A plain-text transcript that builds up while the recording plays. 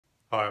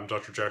Hi, I'm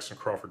Dr. Jackson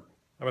Crawford.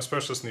 I'm a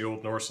specialist in the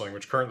Old Norse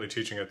language, currently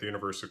teaching at the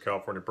University of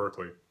California,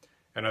 Berkeley,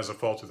 and as of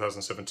fall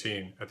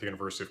 2017 at the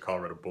University of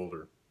Colorado,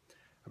 Boulder.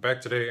 I'm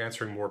back today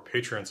answering more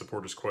Patreon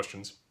supporters'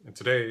 questions, and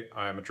today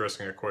I am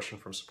addressing a question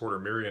from supporter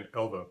Marian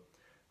Elva,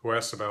 who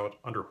asks about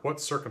under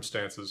what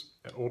circumstances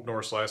an Old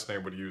Norse last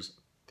name would use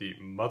the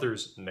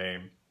mother's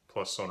name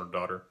plus son or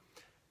daughter,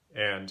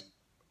 and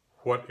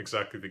what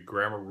exactly the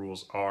grammar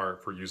rules are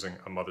for using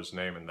a mother's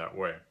name in that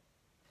way.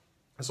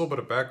 As a little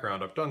bit of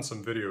background, I've done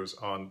some videos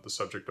on the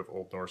subject of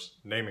Old Norse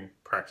naming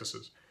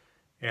practices,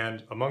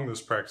 and among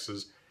those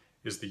practices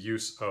is the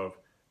use of,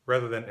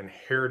 rather than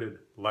inherited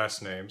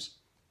last names,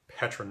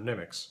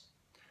 patronymics.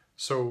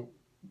 So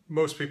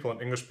most people in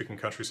English-speaking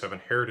countries have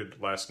inherited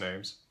last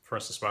names. For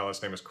instance, my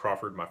last name is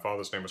Crawford, my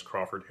father's name was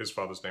Crawford, his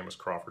father's name was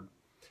Crawford.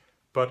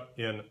 But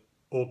in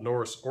Old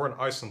Norse or in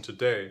Iceland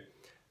today,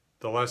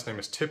 the last name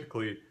is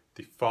typically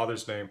the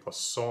father's name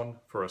plus son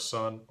for a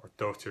son or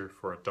dóttir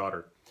for a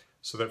daughter.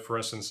 So that, for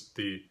instance,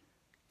 the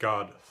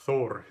god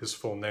Thor, his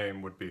full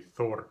name would be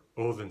Thor,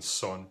 Odin's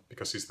son,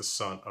 because he's the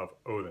son of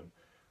Odin.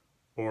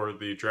 Or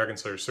the dragon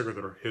slayer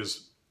Sigurdur,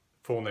 his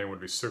full name would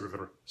be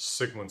Sigurdur,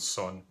 Sigmund's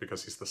son,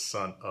 because he's the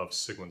son of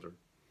Sigmundur.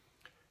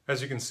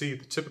 As you can see,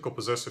 the typical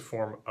possessive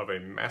form of a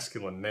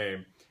masculine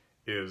name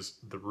is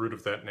the root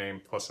of that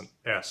name plus an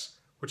S,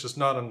 which is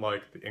not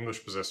unlike the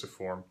English possessive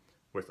form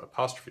with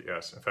apostrophe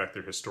S. In fact,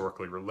 they're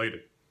historically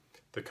related.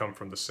 They come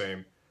from the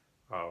same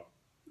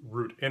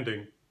root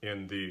ending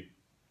in the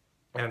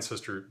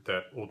ancestor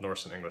that Old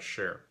Norse and English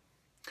share.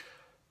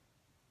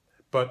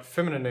 But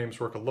feminine names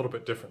work a little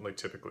bit differently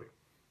typically.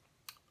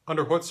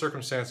 Under what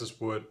circumstances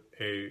would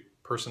a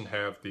person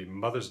have the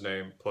mother's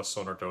name plus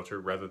son or daughter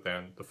rather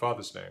than the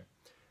father's name?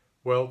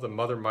 Well, the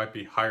mother might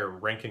be higher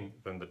ranking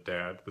than the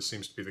dad. This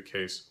seems to be the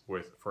case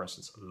with, for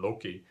instance,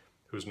 Loki,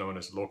 who's known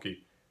as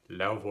Loki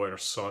Laufeyr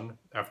son,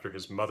 after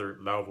his mother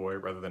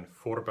Laufey, rather than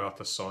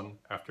Forbauti son,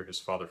 after his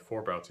father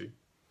Forbauti.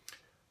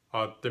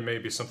 There may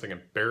be something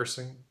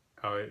embarrassing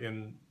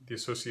in the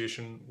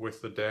association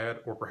with the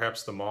dad, or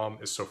perhaps the mom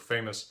is so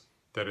famous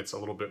that it's a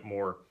little bit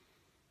more,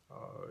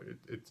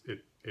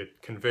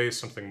 it conveys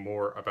something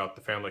more about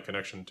the family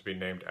connection to be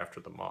named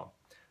after the mom.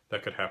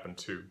 That could happen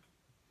too.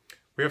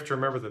 We have to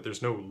remember that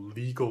there's no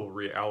legal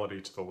reality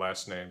to the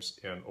last names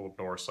in Old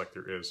Norse like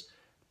there is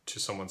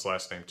to someone's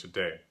last name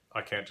today.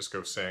 I can't just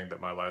go saying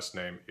that my last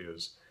name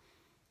is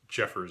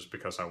Jeffers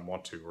because I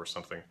want to or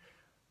something.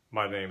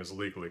 My name is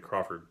legally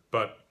Crawford,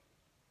 but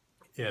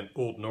in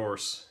Old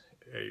Norse,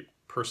 a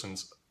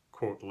person's,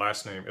 quote,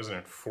 last name isn't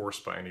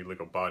enforced by any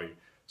legal body.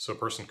 So a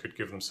person could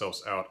give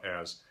themselves out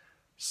as,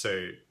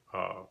 say,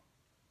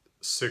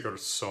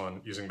 Sigurdsson,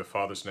 using the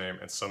father's name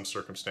in some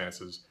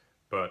circumstances,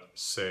 but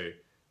say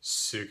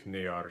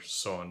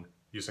Signiarson,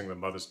 using the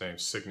mother's name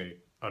Signy,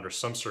 under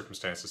some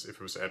circumstances if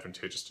it was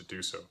advantageous to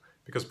do so.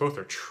 Because both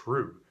are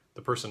true.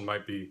 The person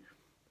might be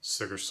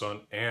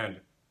Sigurdsson and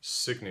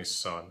Signy's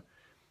son,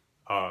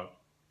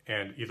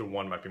 and either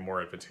one might be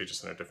more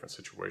advantageous in a different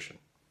situation.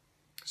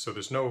 So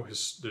there's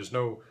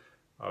no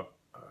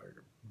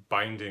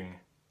binding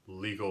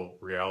legal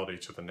reality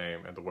to the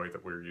name and the way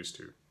that we're used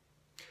to.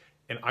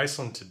 In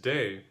Iceland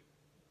today,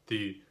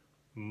 the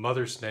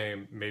mother's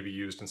name may be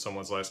used in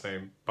someone's last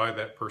name by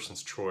that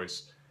person's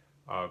choice.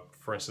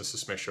 For instance,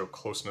 this may show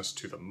closeness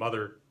to the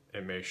mother.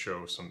 It may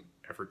show some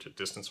effort to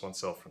distance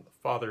oneself from the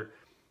father.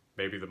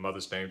 Maybe the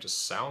mother's name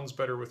just sounds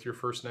better with your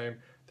first name.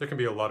 There can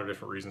be a lot of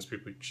different reasons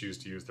people choose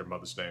to use their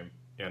mother's name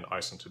in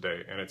Iceland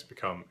today, and it's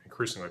become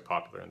increasingly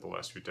popular in the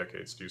last few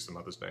decades to use the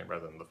mother's name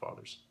rather than the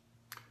father's.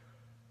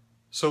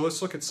 So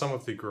let's look at some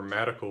of the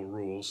grammatical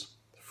rules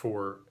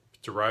for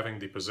deriving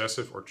the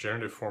possessive or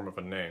genitive form of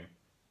a name.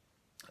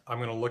 I'm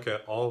going to look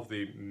at all of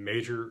the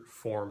major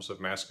forms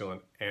of masculine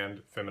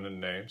and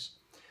feminine names,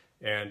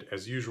 and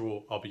as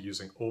usual, I'll be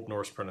using Old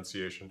Norse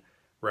pronunciation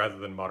rather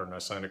than modern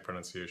Icelandic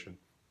pronunciation,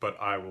 but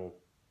I will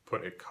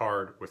put a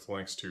card with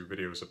links to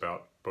videos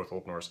about both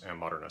Old Norse and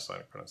modern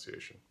Icelandic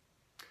pronunciation.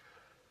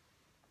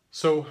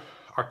 So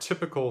our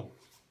typical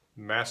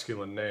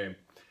masculine name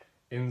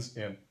ends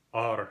in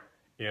ar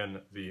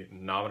in the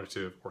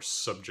nominative or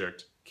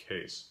subject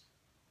case.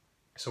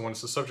 So when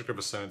it's the subject of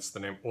a sentence, the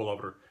name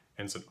Ólafur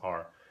ends in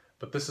ar.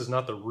 But this is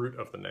not the root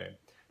of the name.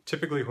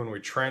 Typically when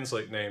we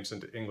translate names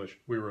into English,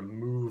 we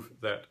remove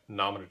that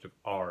nominative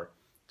ar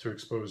to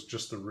expose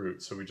just the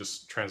root. So we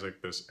just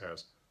translate this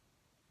as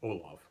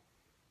Olav.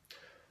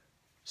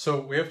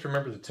 So we have to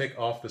remember to take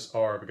off this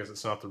R because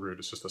it's not the root,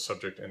 it's just the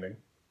subject ending.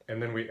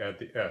 And then we add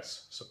the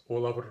S. So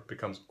Olavur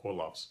becomes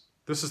Olavs.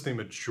 This is the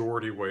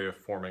majority way of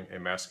forming a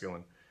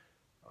masculine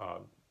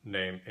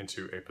name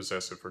into a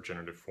possessive or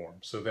genitive form.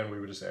 So then we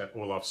would just add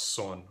Olaf's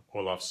son,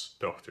 Olaf's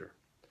dóttir.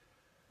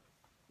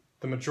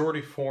 The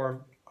majority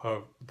form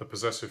of the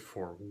possessive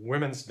for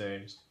women's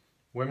names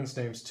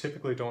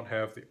typically don't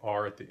have the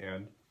R at the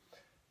end,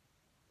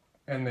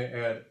 and they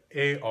add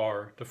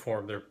AR to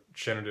form their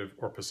genitive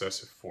or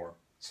possessive form.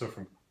 So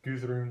from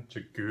Gudrun to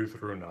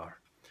Gudrunar.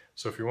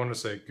 So if you wanted to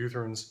say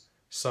Gudrun's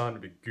son,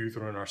 it'd be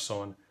Gudrunar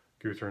son,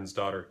 Gudrun's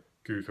daughter,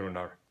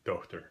 Gudrunar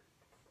dóttir.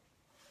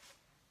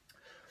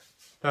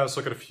 Now let's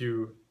look at a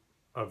few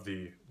of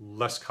the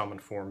less common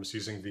forms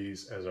using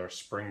these as our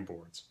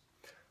springboards.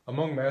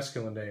 Among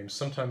masculine names,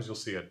 sometimes you'll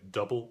see a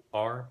double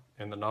R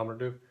in the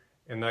nominative.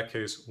 In that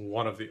case,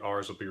 one of the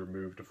R's will be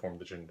removed to form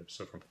the genitive.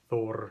 So from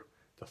Thor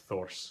to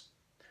Thors.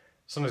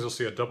 Sometimes you'll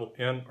see a double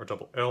N or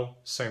double L,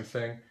 same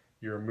thing.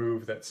 You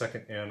remove that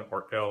second N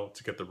or L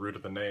to get the root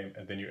of the name,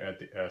 and then you add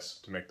the S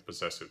to make the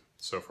possessive.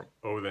 So from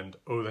Odin to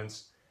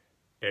Odins,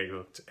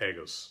 Egil to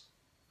Egils.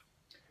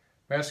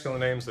 Masculine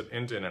names that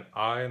end in an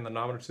I in the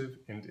nominative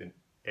end in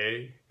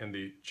A in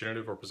the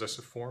genitive or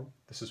possessive form.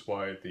 This is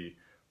why the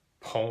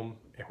poem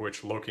in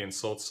which Loki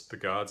insults the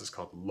gods is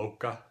called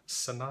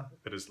Lokasana.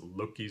 That is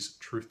Loki's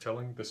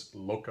truth-telling. This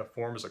Loka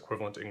form is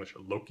equivalent to English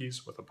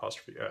Loki's with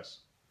apostrophe S.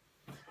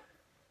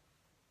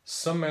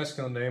 Some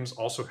masculine names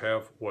also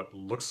have what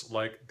looks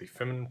like the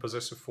feminine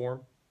possessive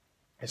form.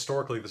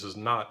 Historically, this is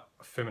not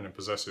a feminine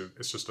possessive.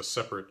 It's just a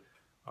separate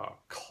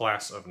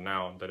class of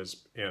noun that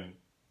is in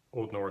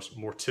Old Norse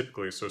more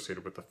typically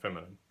associated with the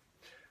feminine.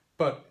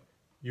 But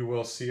you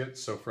will see it.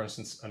 So for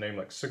instance, a name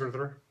like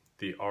Sigurður,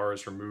 the R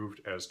is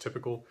removed as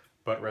typical,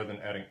 but rather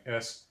than adding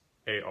S,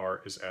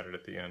 AR is added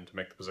at the end to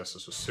make the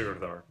possessive. So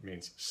Sigurðar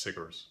means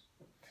Sigurs.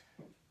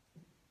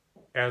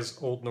 As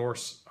Old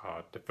Norse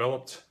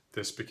developed,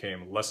 this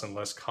became less and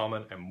less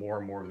common, and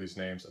more of these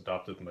names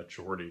adopted the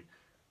majority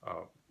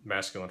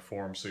masculine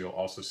form, so you'll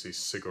also see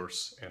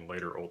Sigurs in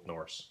later Old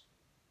Norse.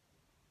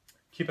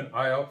 Keep an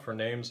eye out for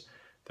names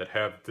that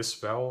have this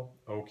vowel,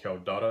 O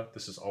Kjaudata.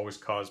 This is always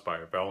caused by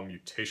a vowel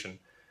mutation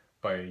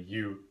by a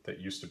U that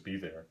used to be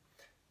there.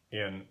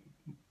 In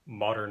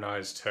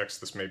modernized text,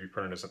 this may be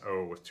printed as an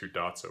O with two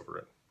dots over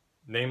it.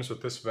 Names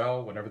with this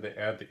vowel, whenever they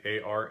add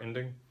the AR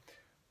ending,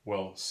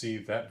 will see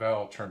that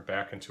vowel turn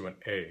back into an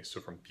A. So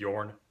from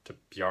Bjorn to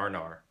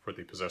Bjarnar for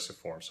the possessive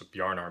form. So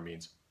Bjarnar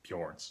means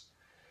Bjorns.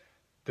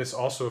 This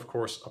also, of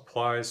course,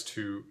 applies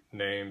to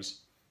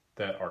names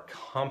that are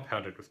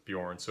compounded with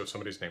Bjorn. So if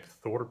somebody's named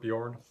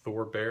Thorbjorn,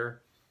 Thorbear,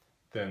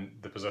 then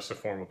the possessive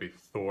form will be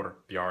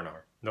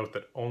Thorbjarnar. Note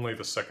that only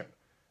the second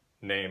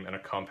name in a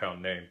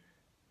compound name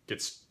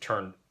gets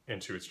turned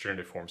into its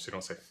genitive form. So you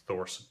don't say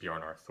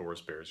Thorsbjarnar,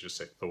 Thorsbears, you just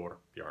say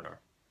Thorbjarnar.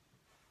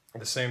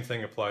 The same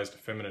thing applies to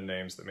feminine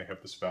names that may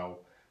have this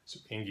vowel. So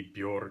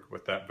Ingibjorg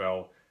with that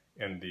vowel,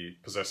 and the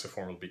possessive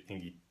form will be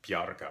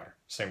Ingibjargar.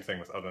 Same thing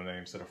with other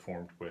names that are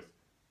formed with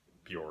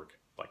Bjorg,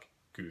 like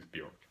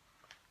Gudbjorg.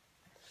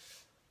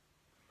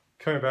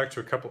 Coming back to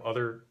a couple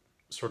other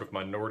sort of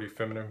minority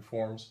feminine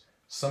forms,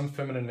 some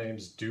feminine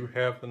names do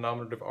have the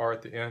nominative R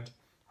at the end.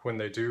 When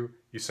they do,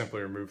 you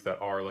simply remove that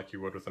R like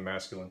you would with the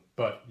masculine,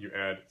 but you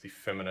add the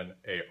feminine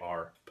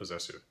AR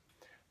possessive.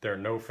 There are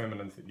no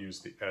feminines that use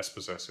the S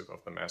possessive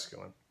of the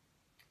masculine,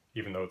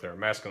 even though there are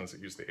masculines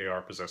that use the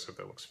AR possessive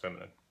that looks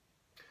feminine.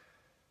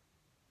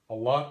 A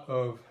lot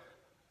of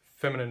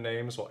feminine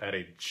names will add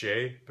a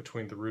J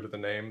between the root of the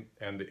name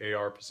and the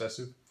AR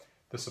possessive.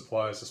 This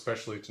applies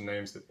especially to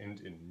names that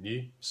end in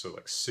ni, so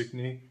like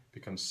Signy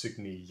becomes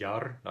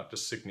Signyjar, not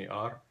just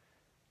Signyar.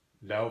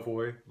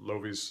 Laufey,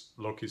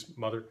 Loki's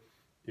mother,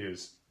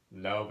 is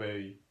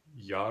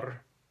Laufeyjar,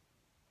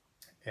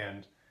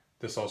 and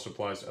this also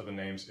applies to other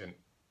names in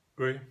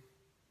Uy,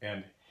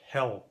 and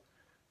Hel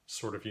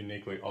sort of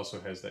uniquely also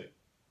has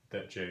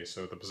that J,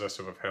 so the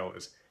possessive of Hel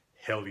is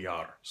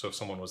Heljar. So if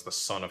someone was the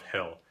son of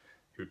Hel,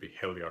 he would be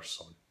Heljar's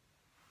son.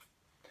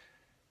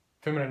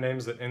 Feminine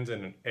names that end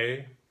in an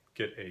A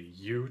get a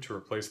U to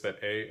replace that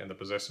A in the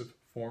possessive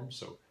form.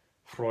 So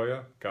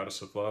Froya,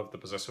 goddess of love, the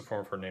possessive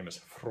form of her name is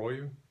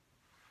Froyu.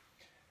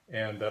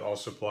 And that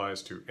also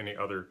applies to any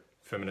other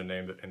feminine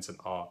name that ends in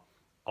A.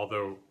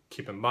 Although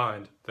keep in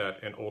mind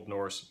that in Old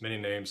Norse, many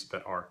names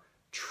that are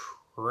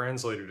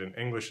translated in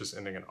English as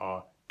ending in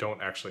A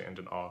don't actually end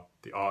in A.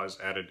 The A is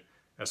added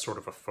as sort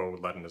of a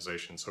faux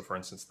Latinization. So for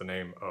instance, the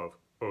name of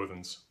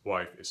Odin's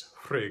wife is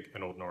Frigg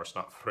in Old Norse,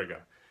 not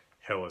Frigga.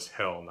 Hel is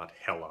Hel, not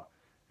Hela,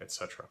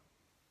 etc.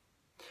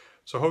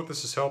 So I hope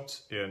this has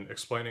helped in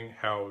explaining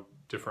how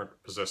different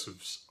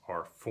possessives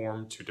are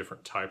formed to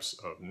different types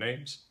of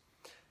names.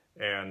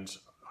 And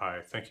I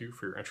thank you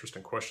for your interest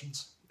and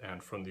questions.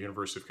 And from the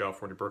University of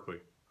California, Berkeley,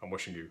 I'm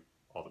wishing you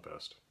all the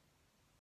best.